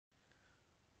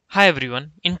Hi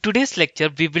everyone, in today's lecture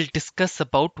we will discuss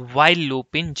about while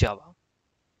loop in Java.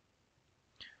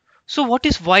 So what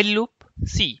is while loop?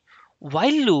 See,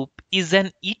 while loop is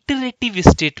an iterative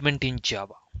statement in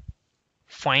Java.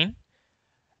 Fine.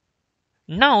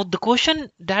 Now the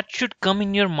question that should come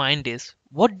in your mind is,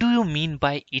 what do you mean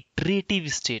by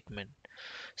iterative statement?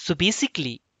 So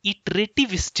basically,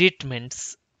 iterative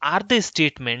statements are the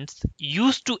statements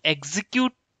used to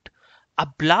execute a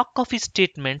block of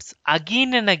statements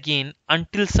again and again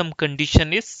until some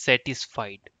condition is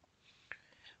satisfied.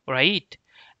 Right?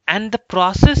 And the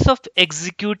process of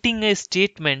executing a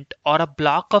statement or a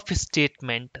block of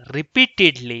statement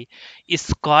repeatedly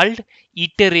is called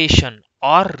iteration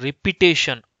or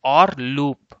repetition or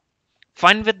loop.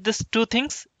 Fine with these two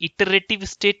things, iterative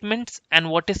statements and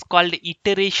what is called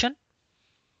iteration,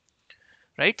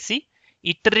 right? See,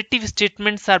 iterative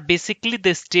statements are basically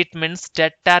the statements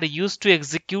that are used to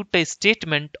execute a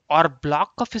statement or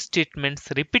block of statements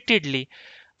repeatedly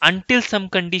until some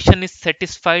condition is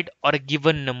satisfied or a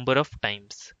given number of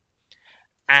times.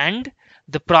 And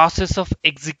the process of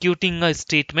executing a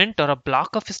statement or a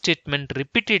block of a statement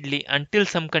repeatedly until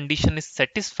some condition is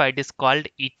satisfied is called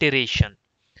iteration.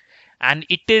 And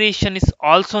iteration is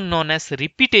also known as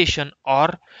repetition or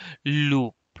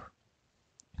loop.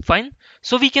 Fine.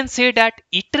 So we can say that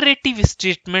iterative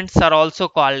statements are also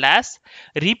called as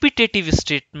repetitive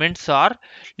statements or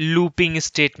looping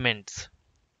statements.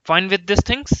 Fine with these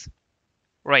things?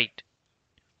 Right.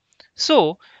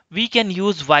 So we can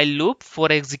use while loop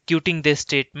for executing the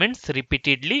statements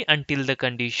repeatedly until the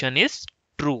condition is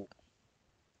true.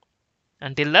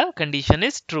 Until the condition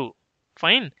is true.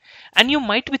 Fine. And you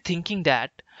might be thinking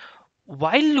that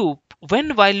when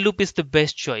while loop is the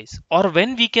best choice or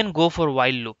when we can go for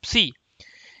while loop. See,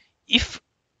 if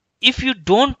you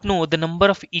don't know the number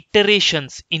of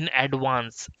iterations in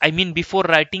advance, I mean before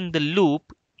writing the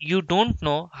loop, you don't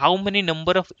know how many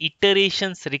number of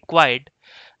iterations required,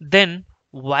 then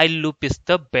while loop is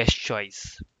the best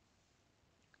choice.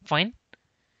 Fine.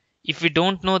 If we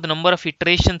don't know the number of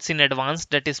iterations in advance,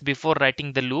 that is before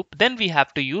writing the loop, then we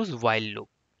have to use while loop.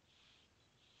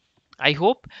 I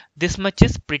hope this much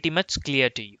is pretty much clear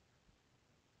to you.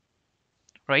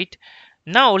 Right?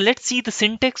 Now let's see the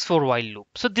syntax for while loop.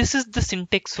 So this is the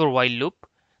syntax for while loop.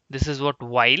 This is what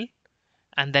while,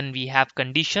 and then we have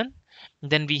condition,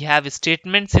 then we have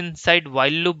statements inside while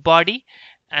loop body,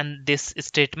 and this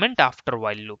statement after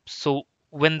while loop. So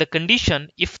when the condition,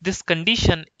 if this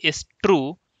condition is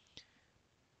true,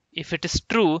 if it is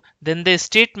true, then the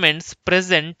statements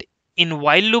present in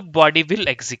while loop body will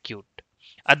execute.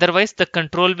 Otherwise the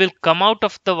control will come out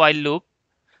of the while loop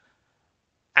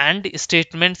and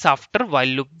statements after while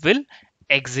loop will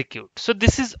execute. So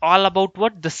this is all about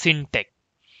what the syntax.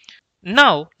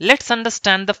 Now let's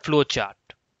understand the flowchart.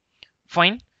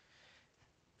 Fine.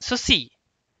 So see,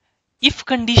 if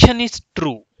condition is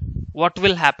true, what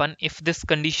will happen if this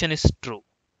condition is true?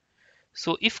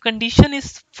 So if condition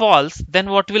is false, then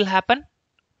what will happen?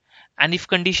 And if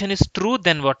condition is true,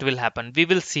 then what will happen? We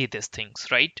will see these things,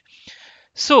 right?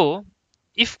 So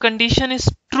if condition is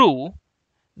true,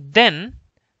 then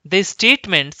the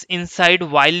statements inside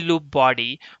while loop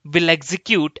body will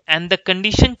execute and the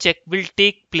condition check will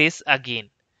take place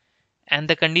again. And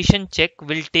the condition check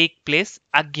will take place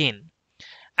again.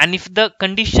 And if the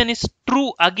condition is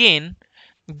true again,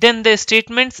 then the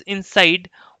statements inside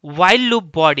while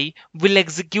loop body will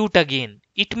execute again.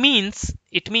 It means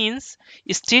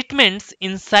statements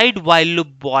inside while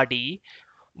loop body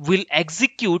will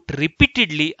execute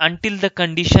repeatedly until the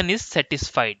condition is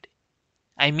satisfied.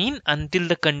 I mean until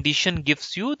the condition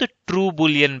gives you the true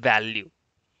boolean value.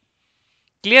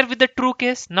 Clear with the true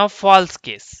case? Now false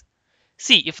case.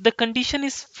 See, if the condition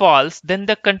is false, then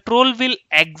the control will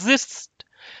exist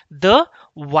the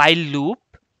while loop,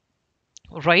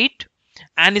 right?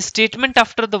 And a statement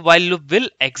after the while loop will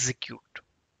execute.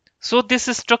 So this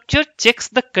structure checks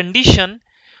the condition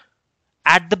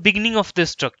at the beginning of the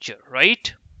structure,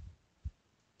 right?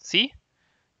 See,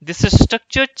 this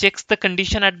structure checks the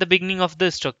condition at the beginning of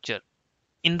the structure.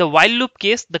 In the while loop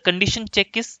case, the condition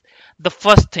check is the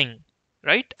first thing,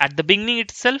 right? At the beginning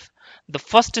itself, the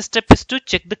first step is to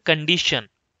check the condition.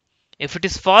 If it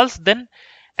is false, then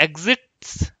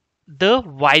exits the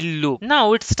while loop.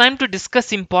 Now it's time to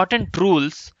discuss important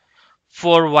rules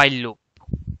for while loop,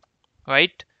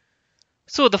 right?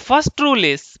 So the first rule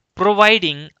is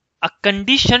providing a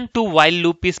condition to while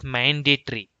loop is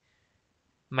mandatory,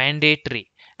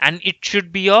 and it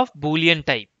should be of boolean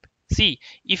type. See,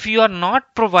 if you are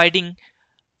not providing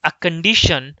a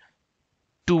condition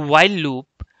to while loop,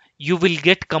 you will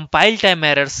get compile time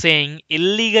error saying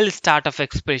illegal start of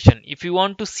expression. If you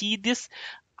want to see this,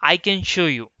 I can show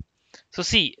you. So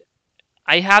see,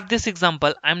 I have this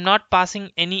example. I'm not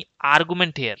passing any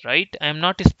argument here, right? I'm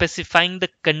not specifying the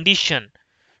condition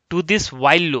to this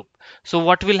while loop. So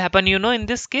what will happen, in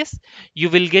this case, you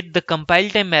will get the compile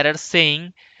time error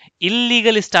saying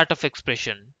illegal start of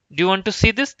expression. Do you want to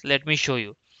see this? Let me show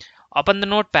you. Open the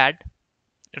notepad,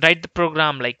 write the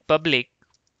program like public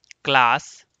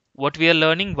class, what we are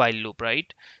learning, while loop,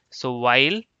 right? So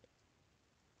while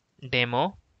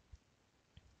demo,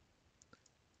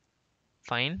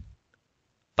 fine,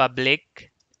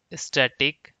 public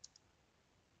static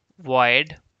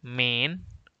void main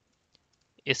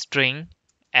string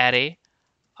array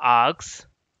args.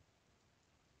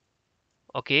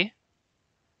 Okay,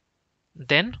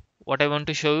 then what I want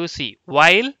to show you, see,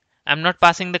 while I'm not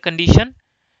passing the condition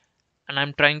and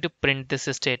I'm trying to print this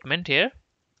statement here,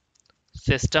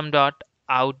 system dot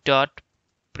out dot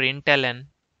println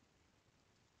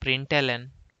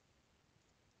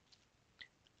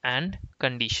and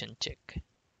condition check,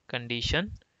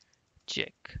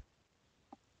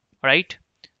 right?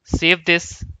 Save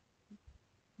this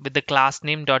with the class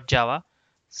name .java.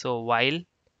 So while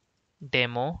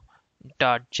demo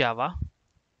 .java,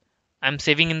 I'm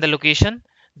saving in the location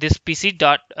this pc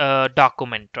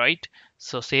document, right?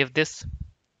 So save this.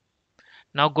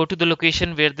 Now go to the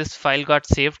location where this file got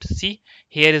saved. See,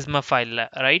 here is my file,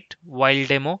 right? While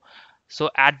demo. So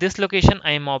at this location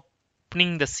I am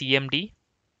opening the cmd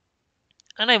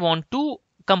and I want to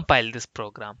compile this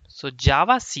program. So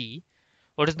java c,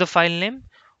 what is the file name?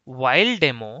 While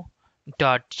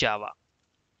demo.java.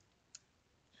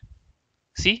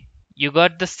 See, you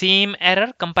got the same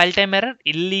error, compile time error,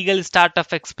 illegal start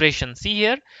of expression. See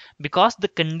here, because the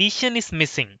condition is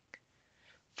missing.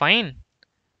 Fine.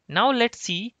 Now let's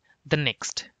see the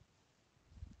next.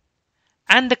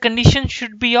 And the condition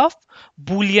should be of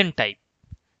Boolean type.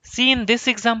 See in this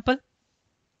example,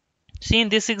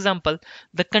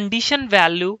 the condition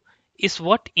value is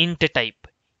what? Int type.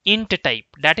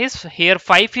 That is, here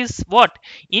 5 is what?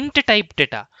 Int type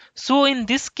data. So in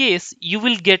this case, you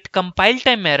will get compile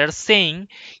time error saying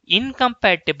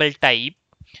incompatible type,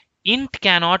 int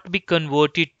cannot be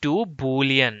converted to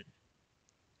Boolean.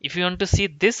 If you want to see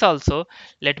this also,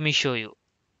 let me show you.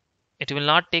 It will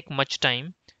not take much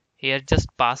time. Here just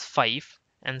pass 5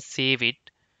 and save it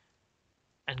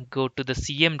and go to the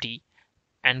CMD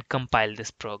and compile this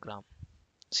program.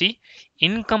 See,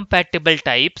 incompatible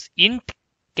types, int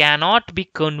cannot be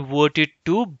converted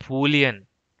to Boolean.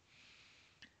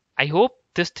 I hope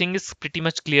this thing is pretty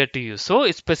much clear to you.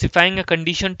 So specifying a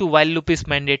condition to while loop is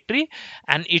mandatory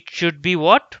and it should be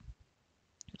what?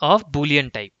 Of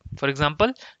Boolean type. For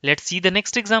example, let's see the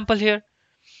next example here.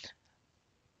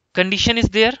 Condition is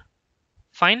there,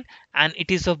 fine, and it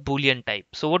is of Boolean type.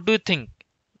 So what do you think?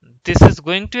 This is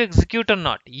going to execute or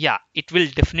not? Yeah, it will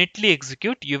definitely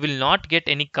execute. You will not get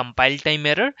any compile time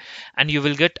error and you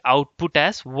will get output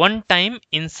as one time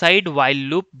inside while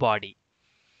loop body,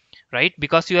 right?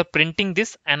 Because you are printing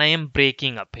this and I am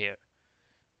breaking up here.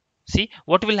 See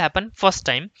what will happen? First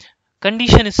time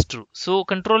condition is true, so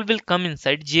control will come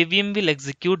inside, JVM will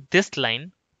execute this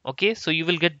line. Okay, so you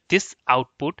will get this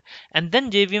output and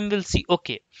then JVM will see,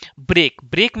 okay,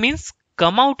 break means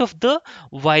come out of the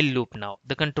while loop. Now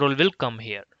the control will come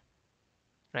here,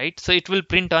 right? So it will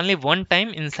print only one time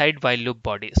inside while loop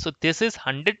body. So this is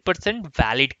 100%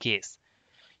 valid case.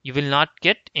 You will not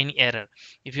get any error.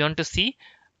 If you want to see,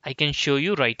 I can show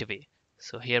you right away.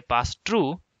 So here pass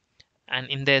true, and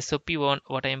in the SOP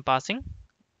what I am passing,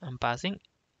 I'm passing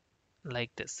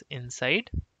like this, inside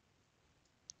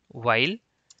while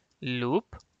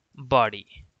loop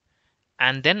body,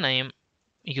 and then I am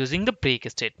using the break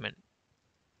statement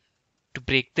to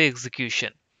break the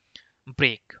execution.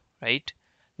 Break, right?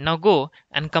 Now go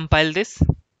and compile this.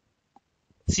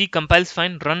 See, compiles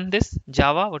fine. Run this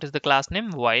Java. What is the class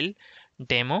name? While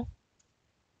demo.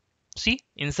 See,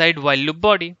 inside while loop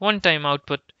body, one time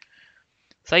output.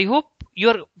 So I hope you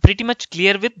are pretty much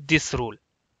clear with this rule.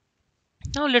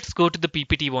 Now let's go to the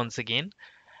PPT once again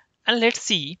and let's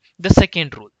see the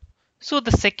second rule. So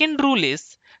the second rule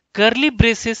is curly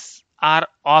braces are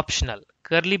optional.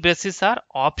 Curly braces are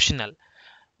optional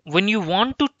when you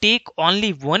want to take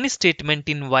only one statement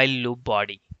in while loop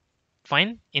body.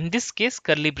 Fine. In this case,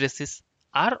 curly braces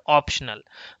are optional.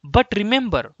 But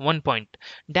remember one point,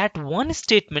 that one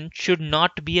statement should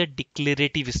not be a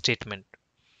declarative statement.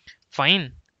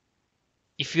 Fine.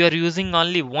 If you are using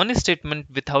only one statement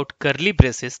without curly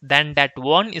braces, then that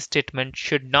one statement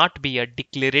should not be a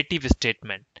declarative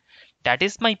statement. That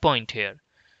is my point here.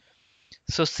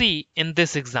 So see in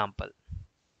this example,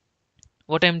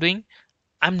 what I'm doing,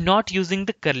 I'm not using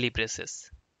the curly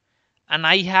braces. and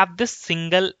I have this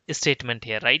single statement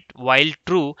here, right? While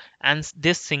true and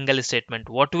this single statement.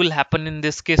 What will happen in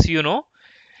this case,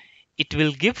 it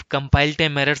will give compile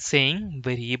time error saying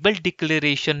variable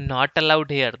declaration not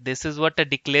allowed here. This is what a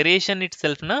declaration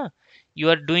itself, na? You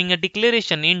are doing a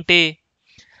declaration int a.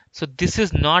 So this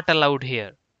is not allowed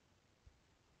here.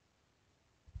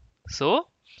 So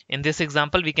in this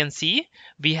example, we can see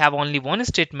we have only one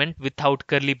statement without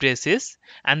curly braces,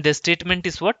 and the statement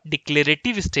is what?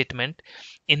 Declarative statement.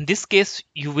 In this case,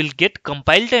 you will get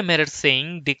compile time error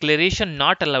saying declaration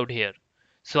not allowed here.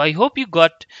 So I hope you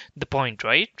got the point,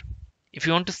 right? If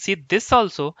you want to see this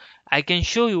also, I can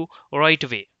show you right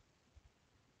away.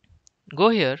 Go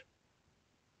here,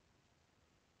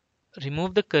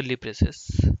 remove the curly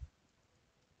braces,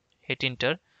 hit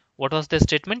enter. What was the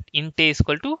statement? Int a is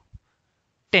equal to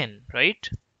 10, right?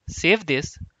 Save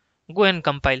this, go and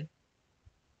compile.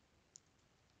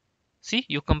 See,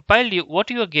 you compiled, what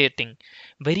you are getting?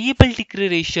 Variable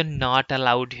declaration not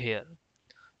allowed here.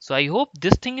 So I hope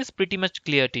this thing is pretty much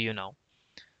clear to you now.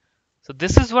 So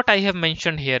this is what I have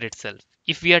mentioned here itself.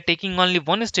 If we are taking only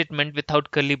one statement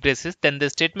without curly braces, then the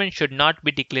statement should not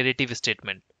be declarative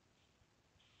statement.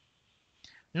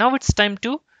 Now it's time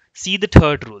to see the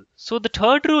third rule. So the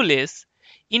third rule is,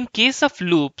 in case of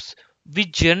loops, we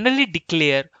generally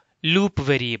declare loop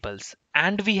variables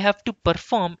and we have to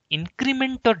perform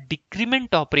increment or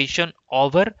decrement operation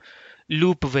over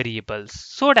loop variables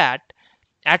so that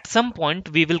at some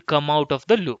point we will come out of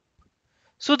the loop.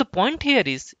 So the point here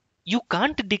is, you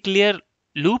can't declare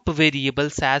loop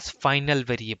variables as final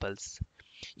variables.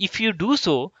 If you do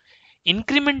so,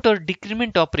 increment or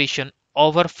decrement operation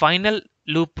over final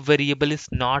loop variable is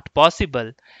not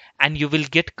possible, and you will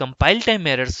get compile time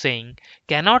error saying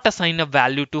cannot assign a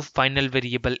value to final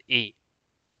variable a,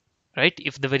 right?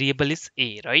 If the variable is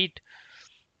a, right?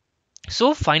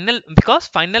 So because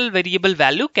final variable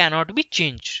value cannot be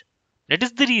changed. That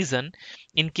is the reason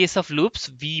in case of loops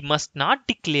we must not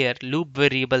declare loop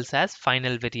variables as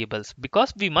final variables,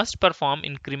 because we must perform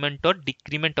increment or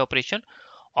decrement operation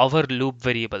over loop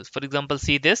variables. For example,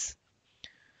 see this.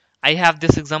 I have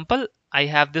this example. I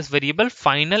have this variable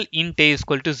final int a is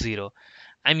equal to 0.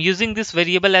 I'm using this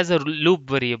variable as a loop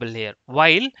variable here,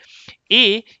 while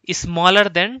a is smaller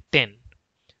than 10.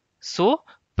 So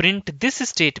print this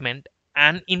statement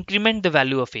and increment the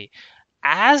value of a.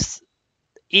 As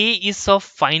a is of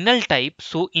final type,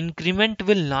 so increment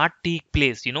will not take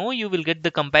place. You will get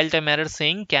the compile time error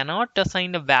saying cannot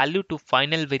assign a value to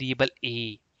final variable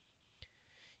a.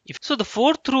 So the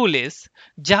fourth rule is,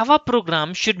 Java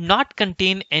program should not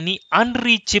contain any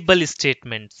unreachable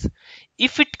statements.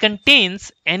 If it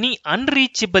contains any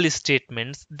unreachable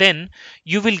statements, then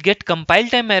you will get compile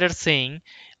time error saying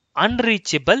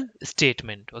unreachable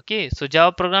statement. Okay, so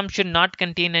Java program should not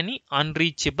contain any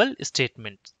unreachable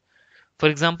statements. For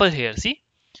example, here see,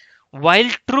 while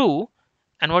true,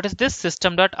 and what is this?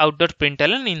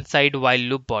 System.out.println inside while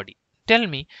loop body. Tell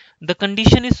me, the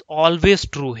condition is always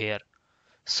true here.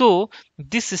 So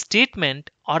this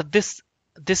statement or this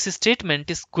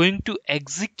statement is going to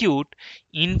execute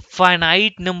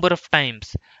infinite number of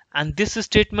times, and this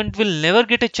statement will never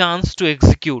get a chance to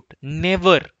execute.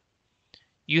 Never.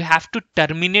 You have to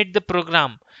terminate the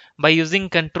program by using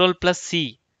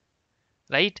Ctrl+C,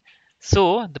 right?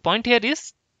 So the point here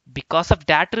is, because of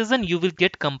that reason you will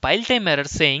get compile time error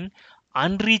saying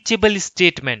unreachable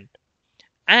statement.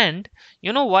 And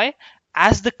you know why?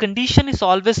 As the condition is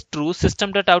always true,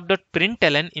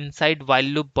 system.out.println inside while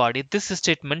loop body, this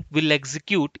statement will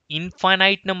execute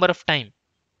infinite number of time,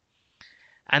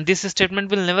 and this statement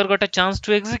will never got a chance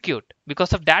to execute.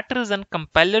 Because of that reason,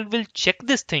 compiler will check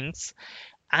these things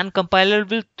and compiler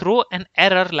will throw an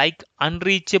error like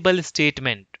unreachable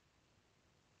statement.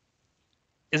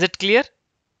 Is it clear?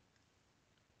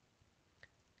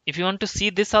 If you want to see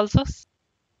this also,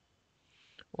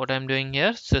 what I'm doing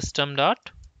here,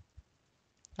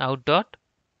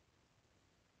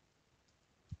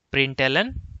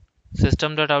 system.out.println,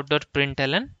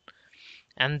 system.out.println,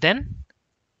 and then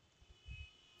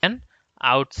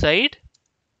outside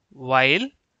while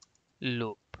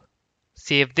loop.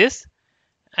 Save this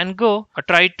and go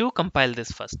try to compile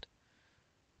this first.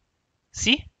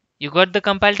 See, you got the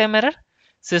compile time error.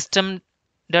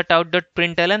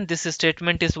 System.out.println, this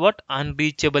statement is what?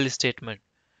 Unreachable statement.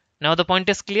 Now the point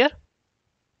is clear?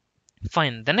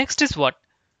 Fine. The next is what?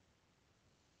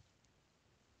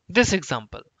 This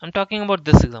example. I'm talking about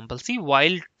this example. See,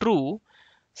 while true,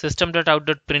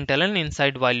 system.out.println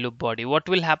inside while loop body. What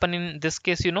will happen in this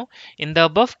case? In the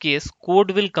above case, code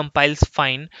will compiles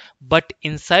fine, but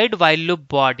inside while loop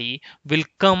body will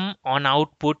come on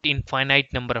output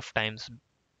infinite number of times.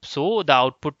 So the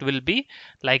output will be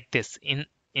like this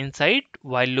inside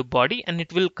while loop body, and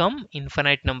it will come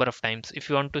infinite number of times. If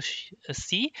you want to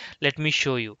see, let me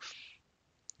show you.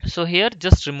 So here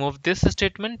just remove this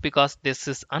statement because this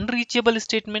is unreachable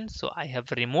statement. So I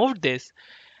have removed this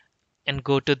and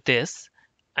go to this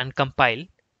and compile.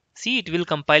 See, it will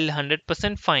compile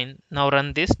 100% fine. Now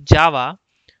run this Java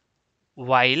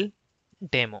while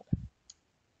demo.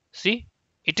 See,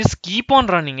 it is keep on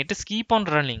running. It is keep on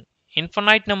running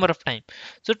infinite number of time.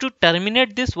 So to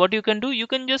terminate this, what you can do, you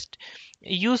can just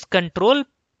use control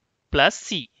plus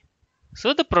C.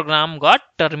 So the program got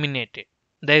terminated.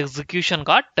 The execution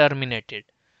got terminated.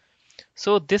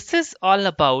 So this is all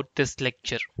about this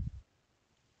lecture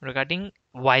regarding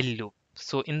while loop.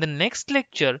 So in the next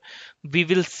lecture, we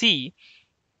will see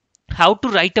how to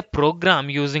write a program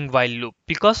using while loop,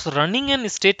 because running an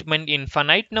statement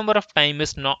infinite number of time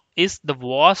is the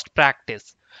worst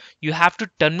practice. You have to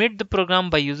terminate the program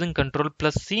by using control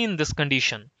plus C in this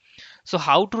condition. So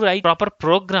how to write proper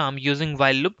program using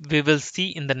while loop, we will see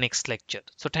in the next lecture.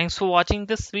 So thanks for watching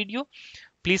this video.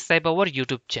 Please subscribe our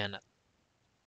YouTube channel.